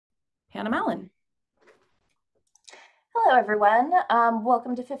Hannah Mallon. Hello, everyone.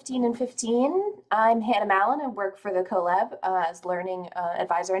 Welcome to 15 and 15. I'm Hannah Mallon and work for the CoLab as learning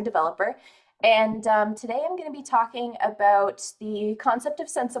advisor and developer. And today I'm going to be talking about the concept of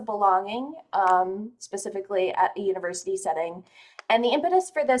sense of belonging, specifically at a university setting. And the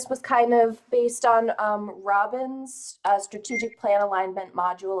impetus for this was kind of based on Robin's strategic plan alignment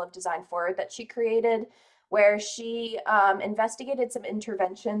module of Design Forward that she created, where she investigated some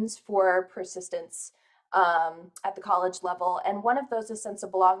interventions for persistence at the college level. And one of those is sense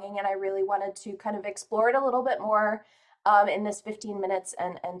of belonging. And I really wanted to kind of explore it a little bit more in this 15 minutes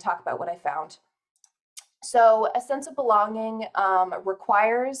and talk about what I found. So a sense of belonging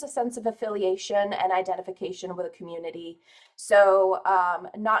requires a sense of affiliation and identification with a community. So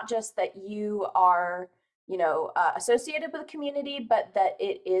not just that you are, associated with a community, but that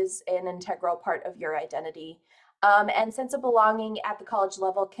it is an integral part of your identity. And sense of belonging at the college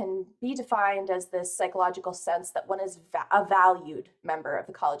level can be defined as this psychological sense that one is a valued member of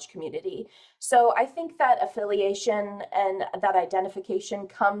the college community. So I think that affiliation and that identification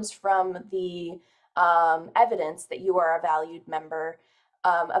comes from the evidence that you are a valued member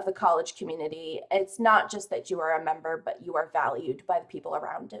of the college community. It's not just that you are a member, but you are valued by the people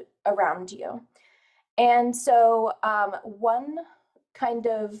around you. And so one kind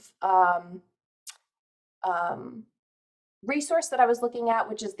of resource that I was looking at,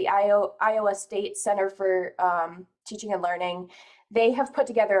 which is the Iowa State Center for Teaching and Learning. They have put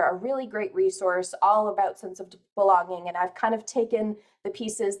together a really great resource all about sense of belonging, and I've kind of taken the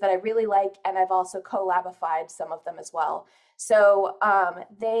pieces that I really like, and I've also collabified some of them as well. So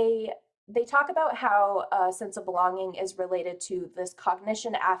they talk about how a sense of belonging is related to this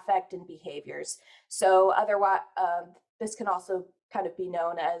cognition, affect, and behaviors. So otherwise, this can also kind of be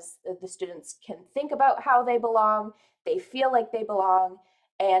known as the students can think about how they belong, they feel like they belong,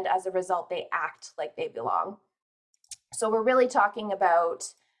 and as a result, they act like they belong. So we're really talking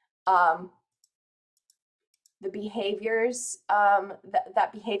about the behaviors,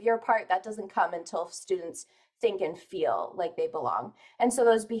 that behavior part, that doesn't come until students think and feel like they belong. And so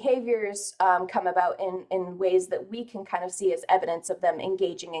those behaviors come about in ways that we can kind of see as evidence of them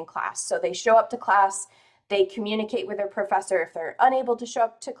engaging in class. So they show up to class, they communicate with their professor if they're unable to show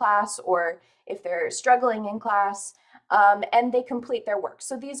up to class or if they're struggling in class, and they complete their work.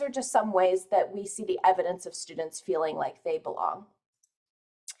 So these are just some ways that we see the evidence of students feeling like they belong.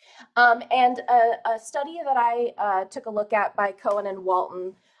 And a study that I took a look at by Cohen and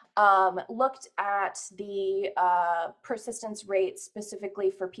Walton looked at the persistence rates specifically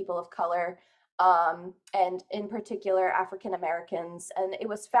for people of color, and in particular African Americans. And it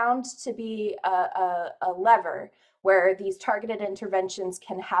was found to be a lever where these targeted interventions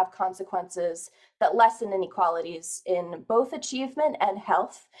can have consequences that lessen inequalities in both achievement and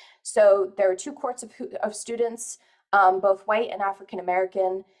health. So there are two cohorts of students, both white and African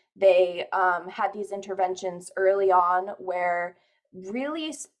American. They had these interventions early on where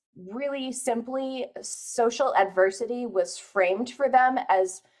really simply social adversity was framed for them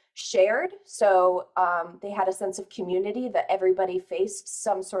as shared. So they had a sense of community that everybody faced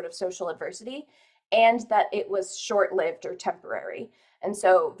some sort of social adversity and that it was short-lived or temporary. And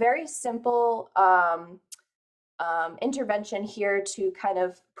so very simple intervention here to kind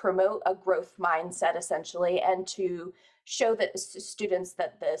of promote a growth mindset essentially, and to show that students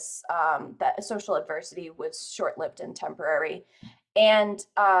that this that social adversity was short-lived and temporary. And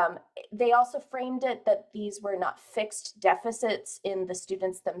they also framed it that these were not fixed deficits in the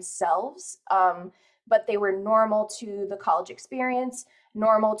students themselves, but they were normal to the college experience,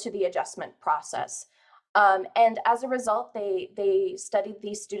 normal to the adjustment process. And as a result, they studied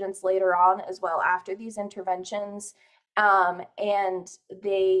these students later on as well after these interventions, and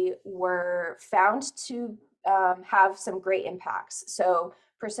they were found to have some great impacts. So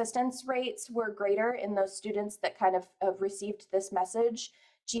persistence rates were greater in those students that kind of received this message.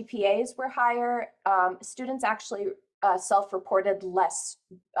 GPAs were higher. Students actually self-reported less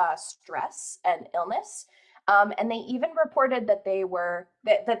stress and illness, and they even reported that they were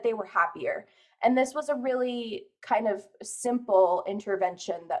happier. And this was a really kind of simple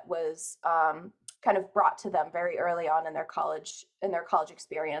intervention that was kind of brought to them very early on in their college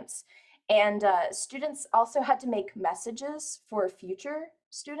experience. And students also had to make messages for future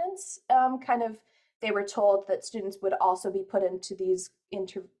students. They were told that students would also be put into these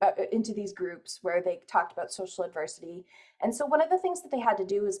groups where they talked about social adversity. And so one of the things that they had to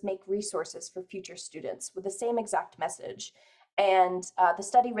do was make resources for future students with the same exact message. And the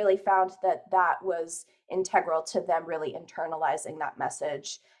study really found that that was integral to them really internalizing that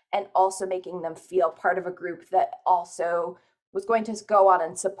message and also making them feel part of a group that also was going to go on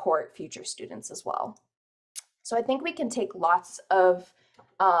and support future students as well. So I think we can take lots of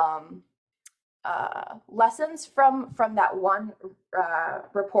lessons from that one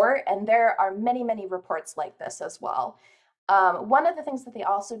report, and there are many reports like this as well. One of the things that they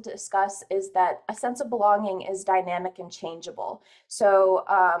also discuss is that a sense of belonging is dynamic and changeable. So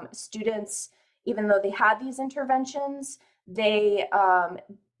students, even though they had these interventions, they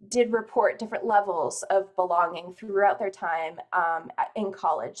did report different levels of belonging throughout their time in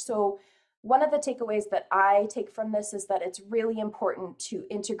college. So one of the takeaways that I take from this is that it's really important to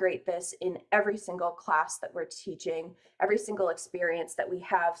integrate this in every single class that we're teaching, every single experience that we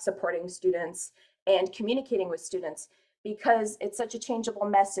have supporting students and communicating with students, because it's such a changeable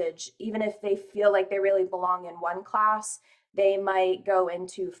message. Even if they feel like they really belong in one class, they might go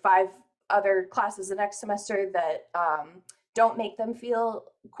into 5 other classes the next semester that don't make them feel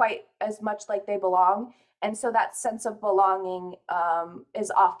quite as much like they belong. And so that sense of belonging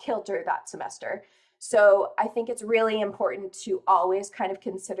is off kilter that semester. So I think it's really important to always kind of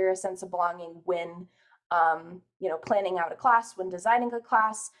consider a sense of belonging when, planning out a class, when designing a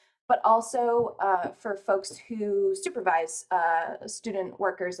class, but also for folks who supervise student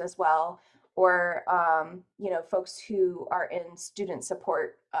workers as well, or, folks who are in student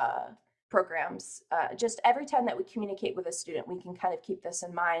support programs. Just every time that we communicate with a student, we can kind of keep this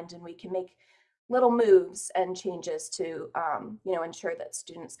in mind, and we can make little moves and changes to ensure that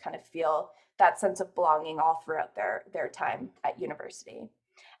students kind of feel that sense of belonging all throughout their time at university.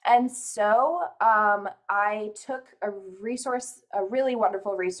 And so I took a really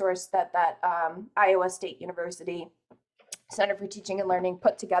wonderful resource that Iowa State University Center for Teaching and Learning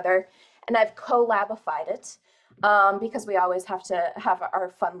put together, and I've co-labified it because we always have to have our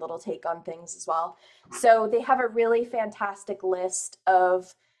fun little take on things as well. So they have a really fantastic list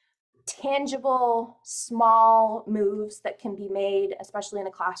of tangible, small moves that can be made, especially in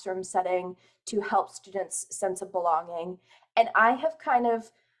a classroom setting, to help students' sense of belonging. And I have kind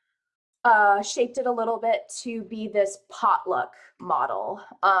of shaped it a little bit to be this potluck model.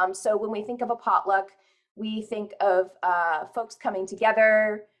 So when we think of a potluck, we think of folks coming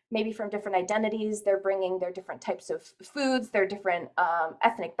together, maybe from different identities. They're bringing their different types of foods, their different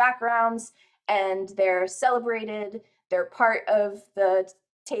ethnic backgrounds, and they're celebrated. They're part of the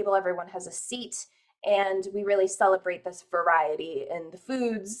table. Everyone has a seat, and we really celebrate this variety in the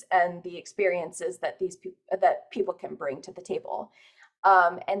foods and the experiences that people can bring to the table.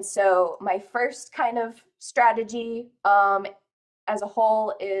 And so my first kind of strategy as a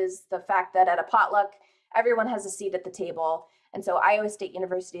whole is the fact that at a potluck, everyone has a seat at the table. And so Iowa State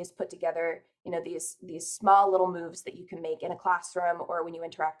University has put together, these small little moves that you can make in a classroom or when you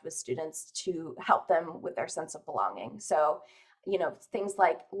interact with students to help them with their sense of belonging. So, things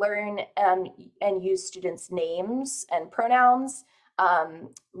like learn and use students' names and pronouns.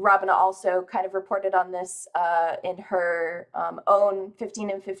 Robina also kind of reported on this in her own 15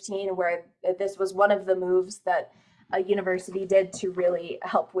 and 15, where this was one of the moves that a university did to really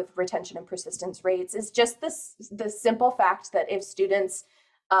help with retention and persistence rates, is just the simple fact that if students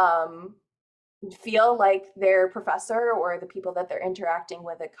feel like their professor or the people that they're interacting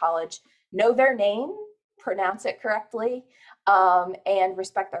with at college know their name, pronounce it correctly, and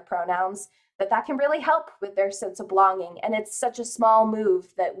respect their pronouns, that can really help with their sense of belonging. And it's such a small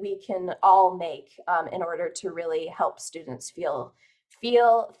move that we can all make in order to really help students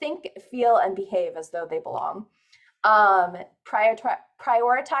think, feel, and behave as though they belong.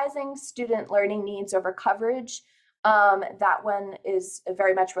 Prioritizing student learning needs over coverage. That one is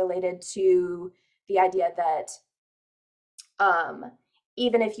very much related to the idea that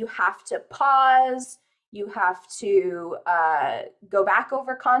even if you have to pause, you have to go back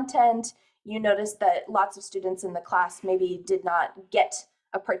over content, you notice that lots of students in the class maybe did not get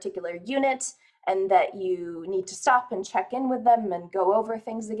a particular unit, and that you need to stop and check in with them and go over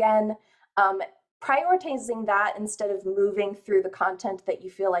things again. Prioritizing that instead of moving through the content that you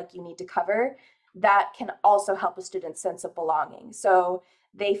feel like you need to cover, that can also help a student's sense of belonging. So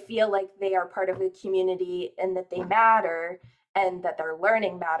they feel like they are part of the community and that they matter and that their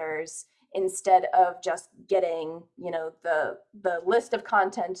learning matters, instead of just getting, the list of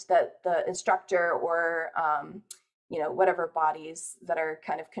content that the instructor or whatever bodies that are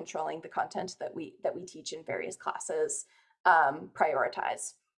kind of controlling the content that we teach in various classes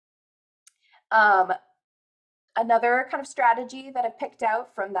prioritize. Another kind of strategy that I picked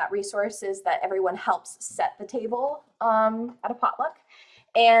out from that resource is that everyone helps set the table at a potluck.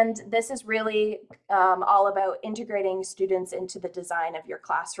 And this is really all about integrating students into the design of your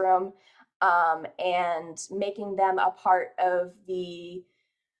classroom and making them a part of the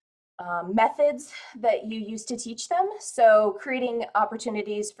methods that you use to teach them. So creating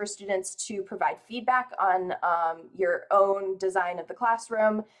opportunities for students to provide feedback on your own design of the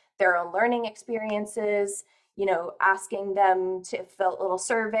classroom, their own learning experiences, you know, asking them to fill little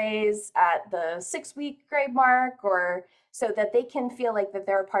surveys at the 6-week grade mark, or so that they can feel like that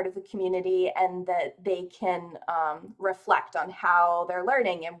they're a part of the community and that they can reflect on how they're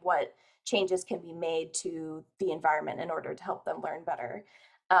learning and what changes can be made to the environment in order to help them learn better.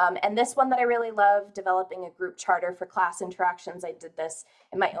 And this one that I really love, developing a group charter for class interactions. I did this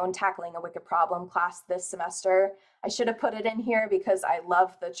in my own Tackling a Wicked Problem class this semester. I should have put it in here because I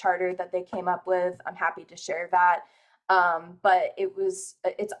love the charter that they came up with. I'm happy to share that. But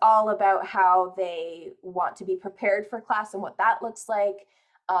it's all about how they want to be prepared for class and what that looks like,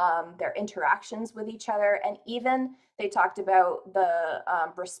 their interactions with each other, and even they talked about the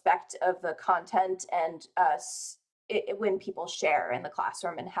respect of the content and when people share in the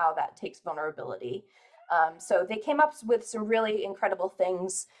classroom and how that takes vulnerability. So they came up with some really incredible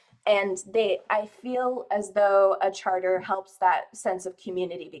things, and I feel as though a charter helps that sense of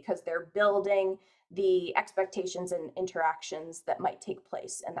community because they're building the expectations and interactions that might take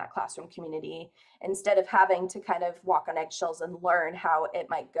place in that classroom community instead of having to kind of walk on eggshells and learn how it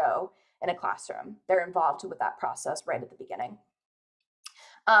might go in a classroom. They're involved with that process right at the beginning.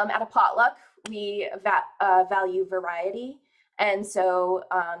 At a potluck, we value variety. And so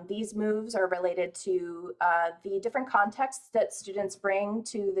these moves are related to the different contexts that students bring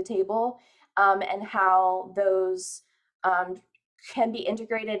to the table and how those can be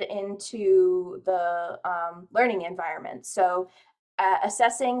integrated into the learning environment. So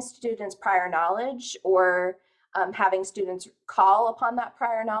assessing students' prior knowledge or having students call upon that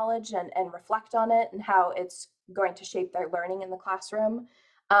prior knowledge and reflect on it and how it's going to shape their learning in the classroom.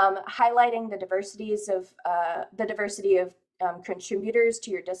 Highlighting the diversity of contributors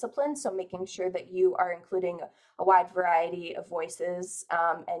to your discipline, so making sure that you are including a wide variety of voices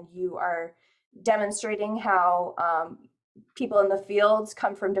and you are demonstrating how people in the fields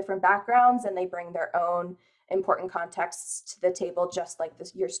come from different backgrounds and they bring their own important contexts to the table, just like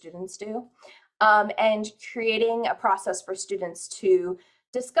your students do. And creating a process for students to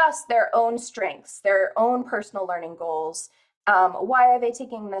discuss their own strengths, their own personal learning goals. Why are they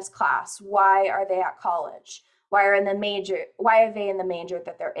taking this class? Why are they at college? Why are they in the major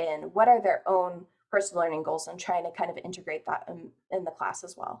that they're in? What are their own personal learning goals, and trying to kind of integrate that in the class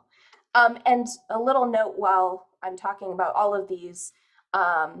as well. And a little note while I'm talking about all of these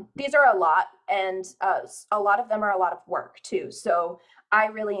are a lot, and a lot of them are a lot of work too. So I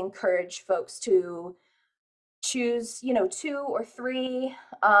really encourage folks to choose, 2 or 3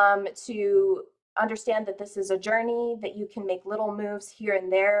 to understand that this is a journey, that you can make little moves here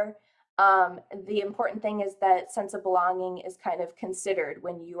and there. The important thing is that sense of belonging is kind of considered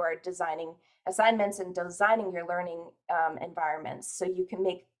when you are designing assignments and designing your learning environments. So you can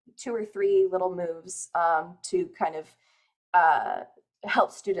make 2 or 3 little moves to kind of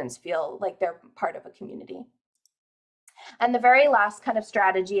help students feel like they're part of a community. And the very last kind of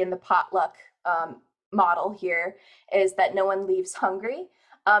strategy in the potluck model here is that no one leaves hungry.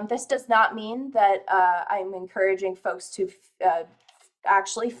 This does not mean that I'm encouraging folks to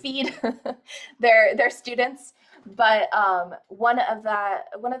actually feed their students, but one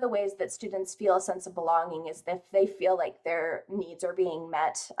of the ways that students feel a sense of belonging is if they feel like their needs are being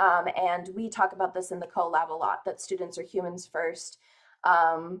met. And we talk about this in the collab a lot, that students are humans first,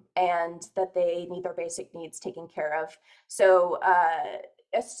 and that they need their basic needs taken care of. So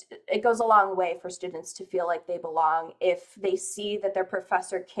it goes a long way for students to feel like they belong if they see that their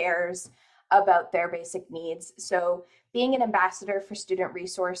professor cares about their basic needs. So being an ambassador for student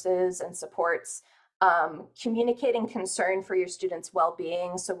resources and supports, communicating concern for your students'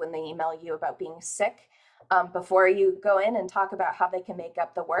 well-being. So when they email you about being sick, before you go in and talk about how they can make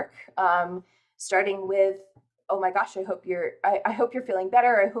up the work, starting with, oh my gosh, I hope you're feeling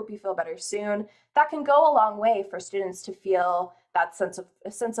better. I hope you feel better soon. That can go a long way for students to feel that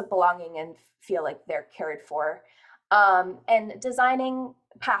sense of belonging and feel like they're cared for. And designing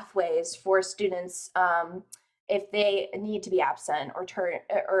pathways for students if they need to be absent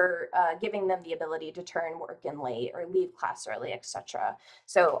or giving them the ability to turn work in late or leave class early, etc.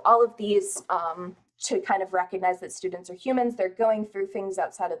 So all of these to kind of recognize that students are humans, they're going through things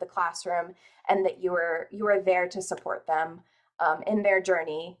outside of the classroom, and that you are there to support them in their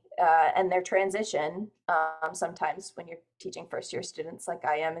journey and their transition. Sometimes when you're teaching first-year students, like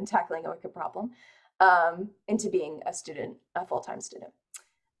I am, and tackling a wicked problem, into being a full-time student.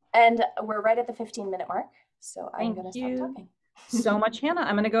 And we're right at the 15-minute mark, so I'm going to stop talking. So much, Hannah.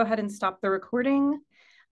 I'm going to go ahead and stop the recording.